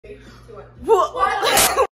What? What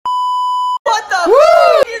the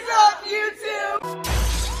f is up, YouTube?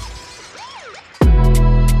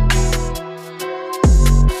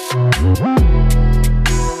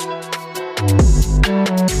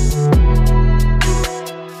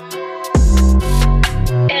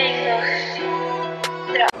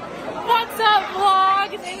 What's up,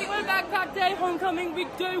 vlog? It's Anyway Backpack Day, Homecoming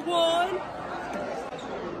Week Day 1.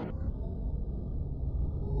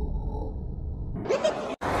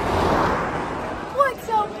 What's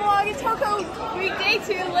up, vlog? It's Coco Week Day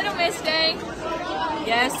 2, Little Miss Day.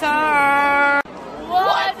 Yes, sir.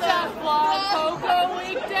 What's up, vlog? Coco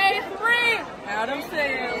Week Day 3. Adam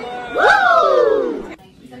Sandler. Woo!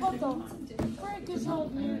 What the frick is up,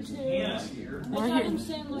 YouTube? It's Adam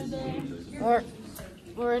Sandler Day.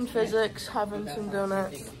 We're in physics, having some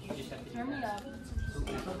donuts. Turn me up.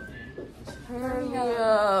 Turn me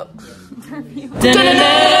up. Turn me up.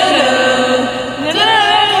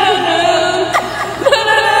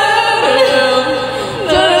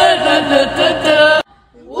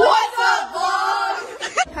 What's up, vlog?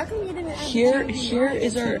 How come you didn't? Here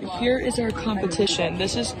is our competition.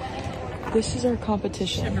 This is our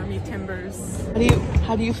competition. Shiver me timbers.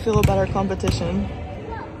 How do you feel about our competition?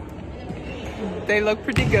 They look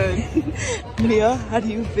pretty good. Mia, how do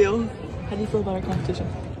you feel? How do you feel about our competition?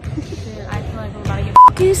 I feel like I'm about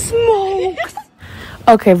to get smoked.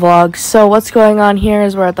 Okay, vlog. So what's going on here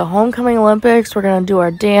is we're at the Homecoming Olympics. We're gonna do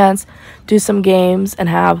our dance, do some games, and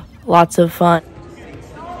have lots of fun.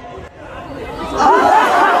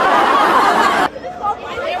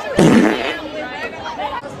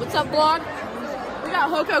 What's up, vlog? We got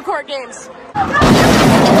Hoko court games.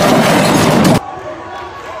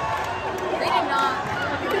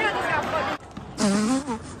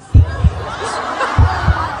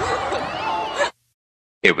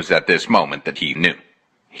 It was at this moment that he knew.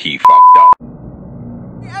 He fucked up.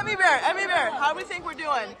 Emmy Bear, how do we think we're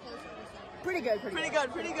doing? Pretty good.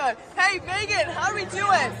 Hey, Megan, how are we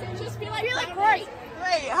doing? Just feel like great.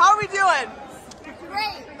 Great, how are we doing?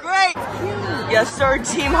 Great. Yes, sir,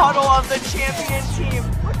 team huddle of the champion team.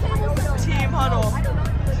 Team huddle.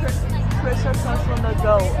 Krista Sussman, the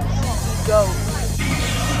GOAT. GOAT.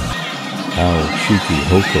 How cheeky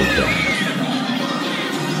Hoko does.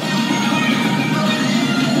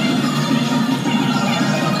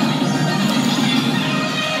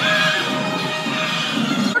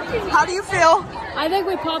 How do you feel? I think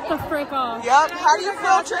we popped the frick off. Yep. How do you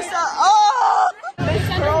feel, Trista? Oh! This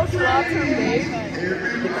girl dropped her babe.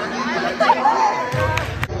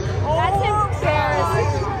 That's embarrassing.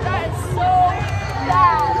 That is so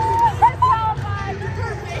bad. That's so bad.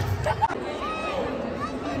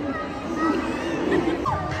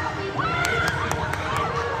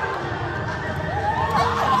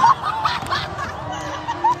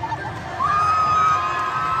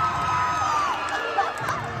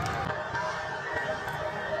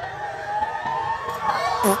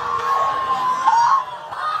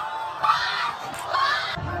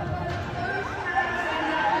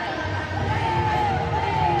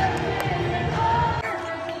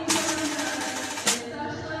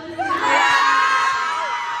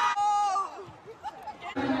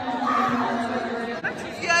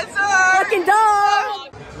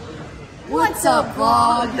 What's up,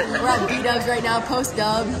 vlog? We're at B-dubs right now,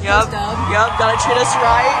 post-dub. Yep, gotta treat us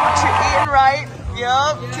right, eating right.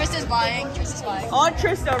 Yep. Trista's buying. On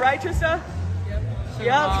Trista, right, Trista?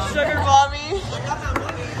 Yep, sugar mommy.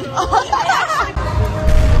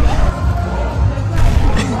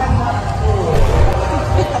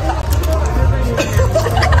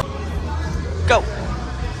 Go.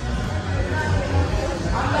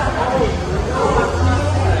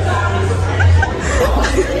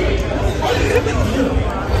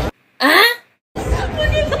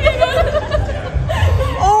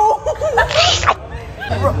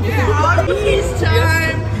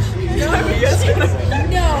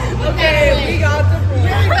 Okay, we got the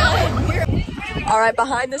Alright,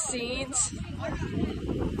 behind the scenes.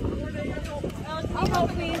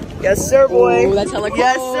 Yes, sir, boy. Ooh, that's hella cool.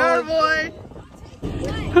 Yes, sir, boy.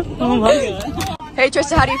 Oh my god. Hey,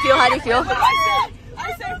 Trista, how do you feel?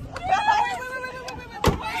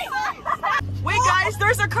 Wait, guys,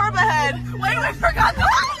 there's a curb ahead. Wait, we forgot the...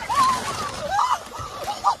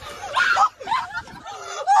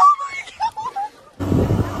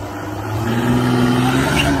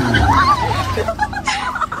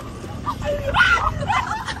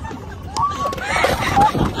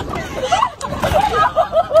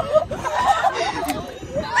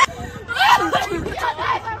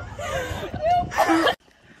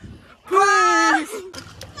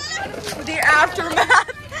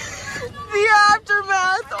 The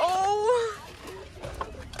aftermath. Oh.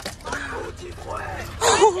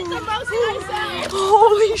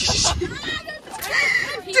 Holy shit.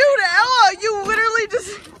 Dude, Ella, you literally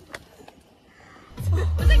just...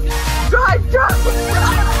 Drive!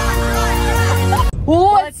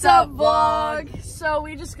 What's up, vlog? So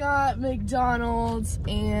we just got McDonald's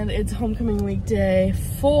and it's homecoming weekday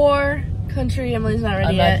for country. Emily's not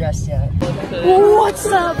ready yet. I'm not dressed yet. What's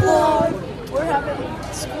up, vlog? We're having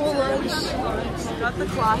school lunch. Got the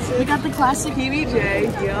classic. We got the classic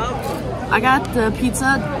PBJ, yup. I got the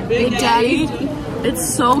pizza, Big Daddy.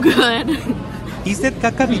 It's so good. Is that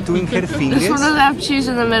caca between her fingers? This one doesn't have cheese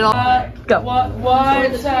in the middle. Go.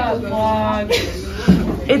 What's up, vlog?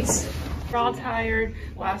 We're all tired.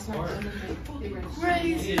 Last night was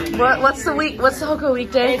crazy. What's the Hoko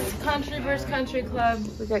weekday? It's country versus country club.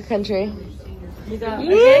 We got country. We got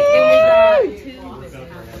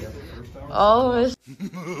all of us.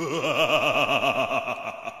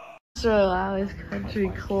 Mr. Lowry's country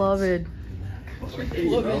clubbing. What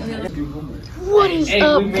is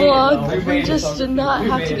up, vlog? We just did not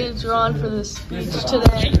have to get drawn for this speech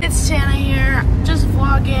today. It's Tana here, just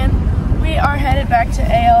vlogging. We are headed back to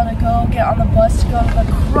AL to go get on the bus to go to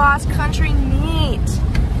the cross-country meet.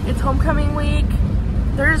 It's homecoming week.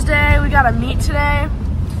 Thursday, we got a meet today.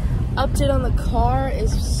 Update on the car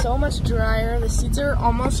is so much drier. The seats are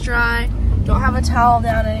almost dry. Don't have a towel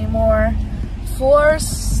down anymore. Floor's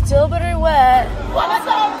still very wet. What's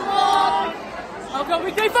up, vlog? Homecoming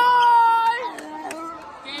weekday 5!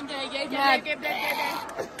 Game day.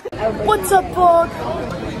 What's up, vlog?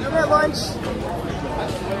 We're at lunch.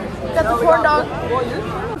 Got the corn dog. Well, you're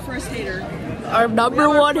the first hater. Our number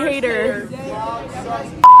one hater.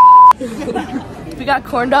 We got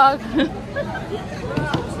corn dog.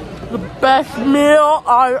 The best meal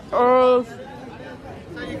on earth.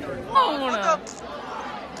 How do you feel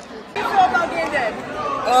about game day?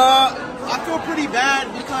 I feel pretty bad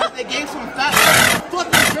because they gave some fat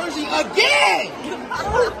fucking jersey again!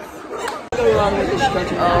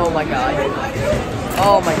 Oh my god.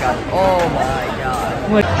 Oh my god. Oh my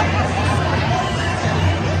god. What?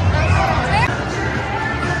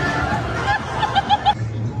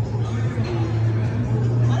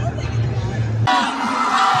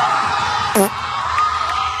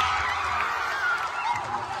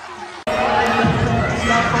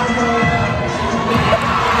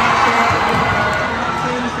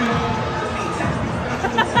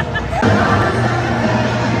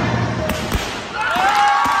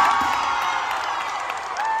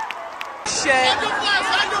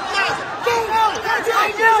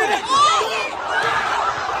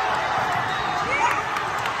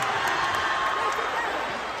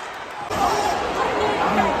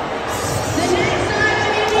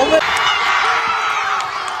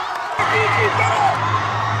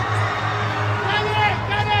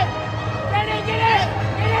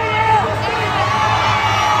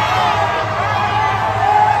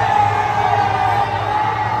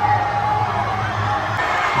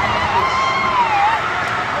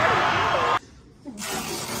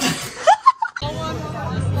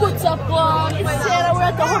 What's up, vlog? It's Santa. We're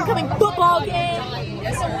at the homecoming football game.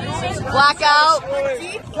 Blackout.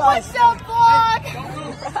 What's up, vlog?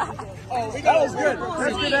 That was good.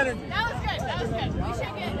 That's good energy. That was good. We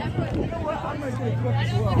should get everyone.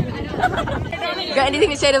 You got anything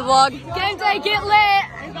to say to the vlog? Game day, get lit.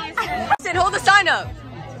 Said hold the sign up.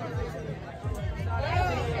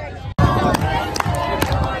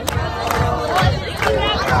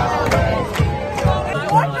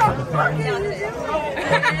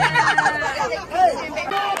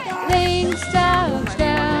 Laying stuff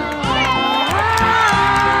down.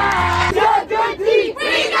 Got good team!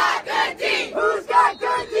 We got good team! Who's got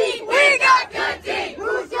good team? We got good team!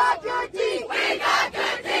 Who's got good team? We got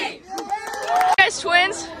good team! You guys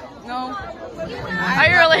twins? No. Are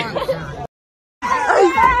you really?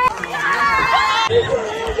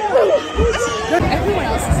 Everyone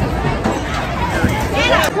else is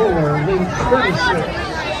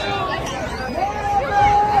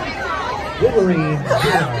Wolverine.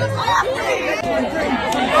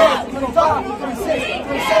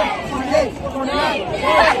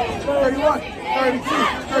 31, 32,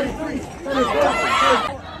 33, 34.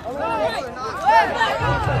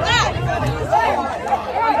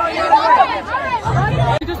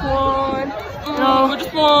 We just won. No, we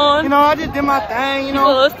just won. You know, I just did my thing, you He's a know.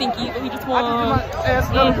 little stinky, but he just won. That's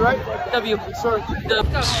W, right? W. Sorry.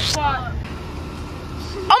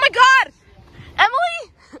 Oh my god!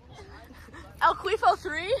 Emily? El Quifo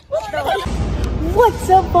 3? What's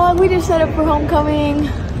up, vlog? We just set up for homecoming.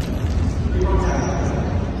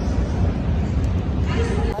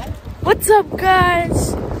 What's up,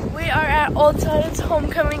 guys? We are at Old Town. It's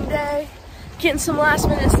homecoming day. Getting some last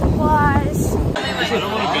minute supplies.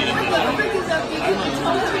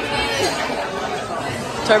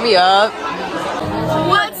 Turn me up.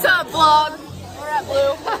 What's up, vlog? We're at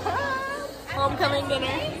Blue. Homecoming dinner.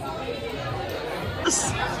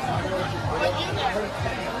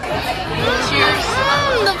 Cheers.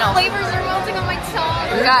 The flavors are melting on my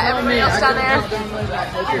tongue. We got everybody else down there.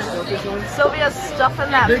 Sylvia's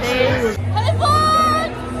stuffing that face. Hey,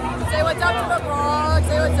 vlog! Say what's up to the vlog.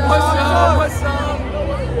 Say what's up. What's up?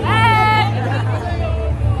 Hey!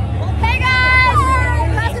 Hey, guys!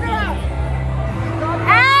 Pass it around.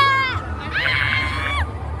 Ah!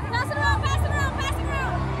 Pass it around, pass it around, pass it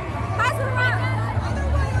around. Pass it around.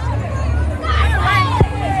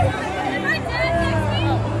 Right there, next to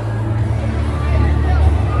you.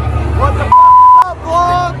 What the f up,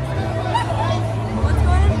 vlog? What's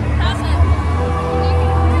going on? Pass it.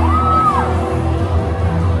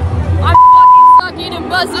 I'm fucking sucking and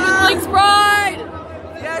buzzing with Link's Pride!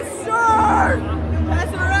 Yes, sir. Pass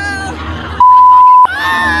it around.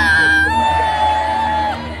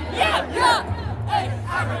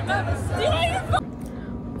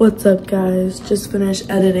 What's up, guys? Just finished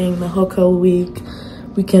editing the Hoko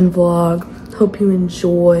weekend vlog. Hope you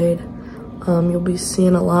enjoyed. You'll be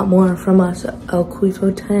seeing a lot more from us at El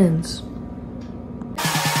Cuico 10s.